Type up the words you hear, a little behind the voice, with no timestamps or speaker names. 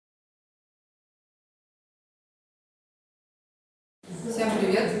Всем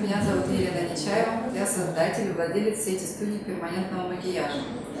привет! Меня зовут Elena Nechaeva, я создатель и владелец сети студий перманентного макияжа.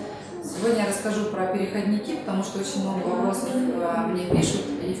 Сегодня я расскажу про переходники, потому что очень много вопросов мне пишут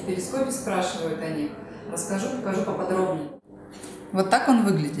и в перископе спрашивают о них. Покажу поподробнее. Вот так он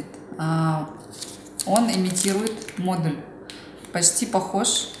выглядит. Он имитирует модуль, почти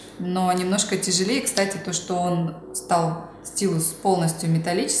похож, но немножко тяжелее. Кстати, то, что он стал стилус полностью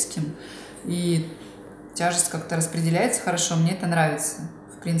металлическим и тяжесть как-то распределяется хорошо, мне это нравится.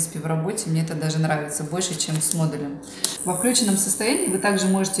 В принципе, в работе мне это даже нравится больше, чем с модулем. Во включенном состоянии вы также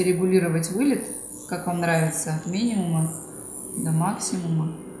можете регулировать вылет, как вам нравится, от минимума до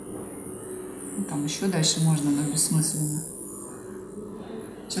максимума. Ну, там еще дальше можно, но бессмысленно.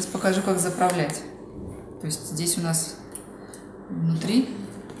 Сейчас покажу, как заправлять. То есть здесь у нас внутри,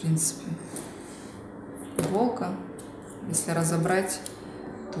 в принципе, иголка. Если разобрать,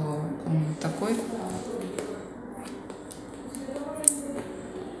 то он вот такой.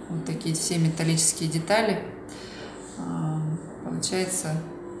 Вот такие все металлические детали. Получается,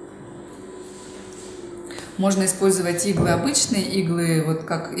 можно использовать иглы обычные, иглы, вот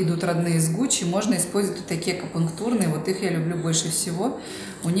как идут родные из Гуччи, можно использовать вот такие акупунктурные, вот их я люблю больше всего.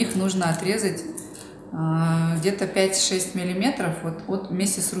 У них нужно отрезать где-то 5-6 миллиметров вот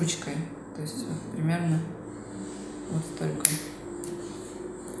вместе с ручкой. То есть вот примерно вот столько.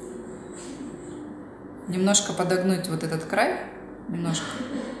 Немножко подогнуть вот этот край, немножко,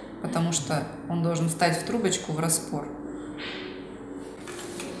 потому что он должен встать в трубочку в распор.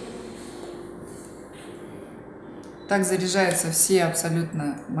 Так заряжаются все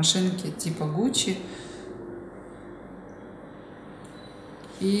абсолютно машинки типа Гуччи.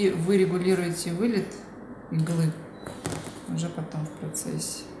 И вы регулируете вылет иглы уже потом в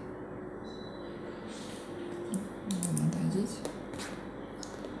процессе. Надо одеть.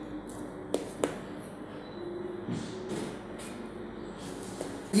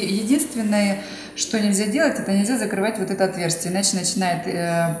 Единственное, что нельзя делать, это нельзя закрывать вот это отверстие, иначе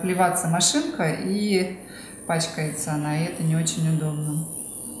начинает плеваться машинка и пачкается она, и это не очень удобно.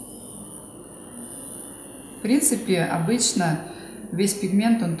 В принципе, обычно весь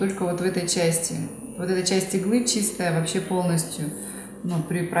пигмент, он только вот в этой части. Вот эта часть иглы чистая вообще полностью, ну,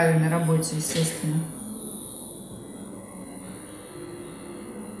 при правильной работе, естественно.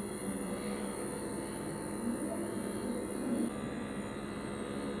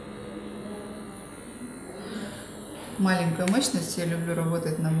 Маленькая мощность, я люблю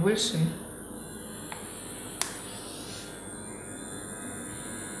работать на большей.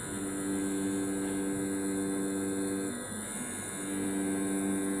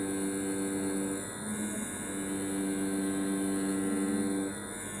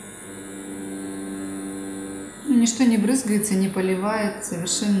 Ничто не брызгается, не поливает,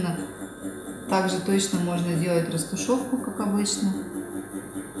 совершенно так же точно можно делать растушевку, как обычно.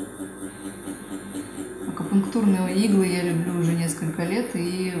 Акупунктурные иглы я люблю уже несколько лет,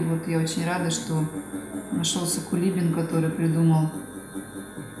 и вот я очень рада, что нашелся кулибин, который придумал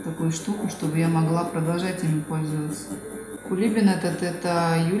такую штуку, чтобы я могла продолжать ими пользоваться. Кулибин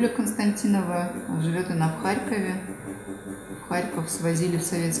это Юля Константинова, живет она в Харькове. В Харьков свозили в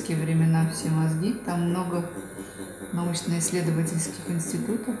советские времена все мозги, там много научно-исследовательских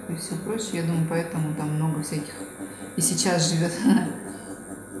институтов и все прочее. Я думаю, поэтому там много всяких и сейчас живет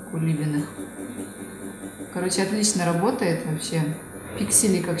кулибиных. Короче, отлично работает вообще.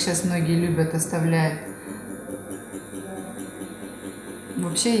 Пиксели, как сейчас многие любят, оставляет.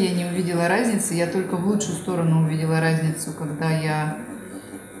 Вообще я не увидела разницы, я только в лучшую сторону увидела разницу, когда я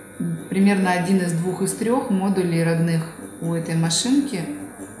примерно один из двух из трех модулей родных у этой машинки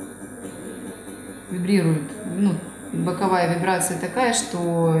вибрирует. Ну, боковая вибрация такая,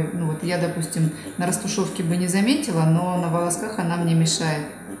 что ну, вот я, допустим, на растушевке бы не заметила, но на волосках она мне мешает.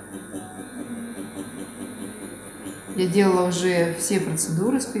 Я делала уже все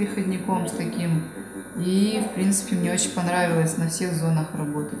процедуры с переходником, с таким, и, в принципе, мне очень понравилось на всех зонах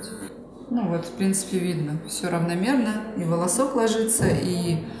работать. Ну вот, в принципе, видно, все равномерно, и волосок ложится,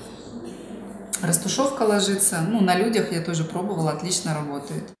 и растушевка ложится. Ну, на людях я тоже пробовала, отлично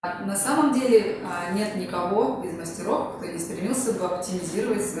работает. На самом деле нет никого из мастеров, кто не стремился бы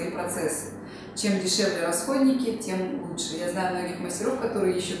оптимизировать свои процессы. Чем дешевле расходники, тем лучше. Я знаю многих мастеров,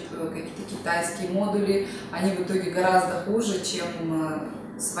 которые ищут какие-то китайские модули. Они в итоге гораздо хуже, чем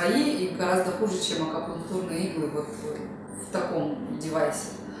свои, и гораздо хуже, чем акупунктурные иглы вот в таком девайсе.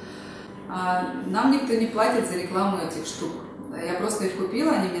 Нам никто не платит за рекламу этих штук. Я просто их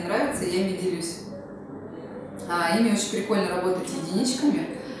купила, они мне нравятся, я ими делюсь. Ими очень прикольно работать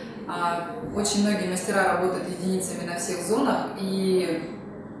единичками. Очень многие мастера работают единицами на всех зонах, и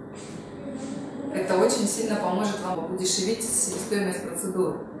Это очень сильно поможет вам удешевить себестоимость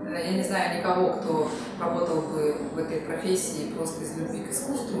процедур. Я не знаю никого, кто работал бы в этой профессии просто из любви к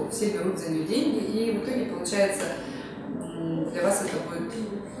искусству. Все берут за нее деньги, и в итоге получается для вас это будет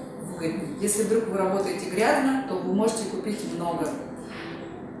выгоднее. Если вдруг вы работаете грязно, то вы можете купить много.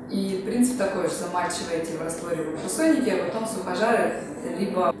 И принцип такой же: замачиваете в растворе в просойнике, а потом сухожары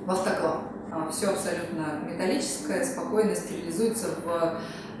либо в автоклав. Все абсолютно металлическое, спокойно стерилизуется в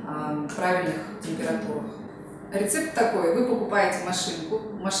правильных температурах. Рецепт такой: вы покупаете машинку.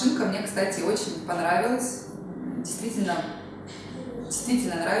 Машинка мне, кстати, очень понравилась. Действительно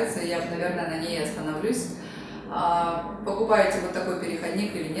нравится, я, наверное, на ней остановлюсь. Покупаете вот такой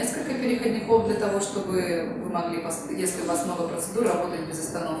переходник или несколько переходников для того, чтобы вы могли, если у вас много процедур, работать без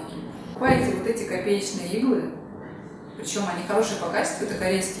остановки. Покупаете вот эти копеечные иглы, причем они хорошие по качеству, это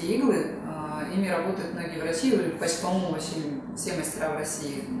корейские иглы, ими работают многие врачи, почти, по-моему, вообще все мастера в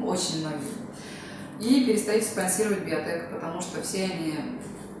России, очень многие. И перестаете спонсировать Биотек, потому что все они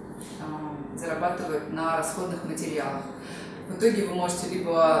зарабатывают на расходных материалах. В итоге вы можете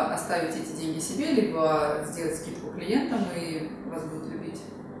либо оставить эти деньги себе, либо сделать скидку клиентам, и вас будут любить.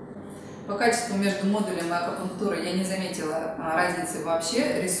 По качеству между модулем и акупунктурой я не заметила разницы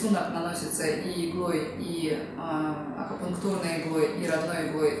вообще. Рисунок наносится и иглой, и акупунктурной иглой, и родной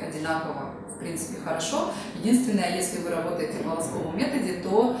иглой одинаково, в принципе, хорошо. Единственное, если вы работаете в волосковом методе,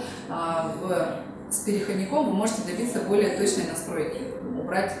 то с переходником вы можете добиться более точной настройки,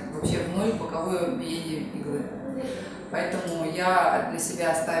 убрать вообще в ноль боковое биение иглы. Поэтому я для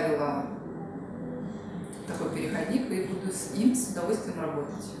себя оставила такой переходник и буду им с удовольствием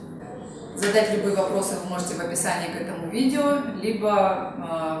работать. Задать любые вопросы вы можете в описании к этому видео, либо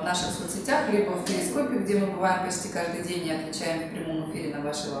в наших соцсетях, либо в перископе, где мы бываем почти каждый день и отвечаем в прямом эфире на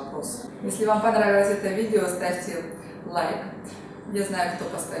ваши вопросы. Если вам понравилось это видео, ставьте лайк. Я знаю, кто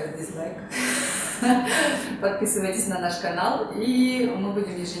поставит дизлайк. Подписывайтесь на наш канал, и мы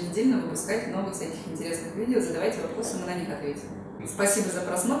будем еженедельно выпускать много всяких интересных видео. Задавайте вопросы, мы на них ответим. Спасибо за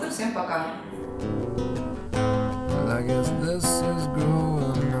просмотр, всем пока!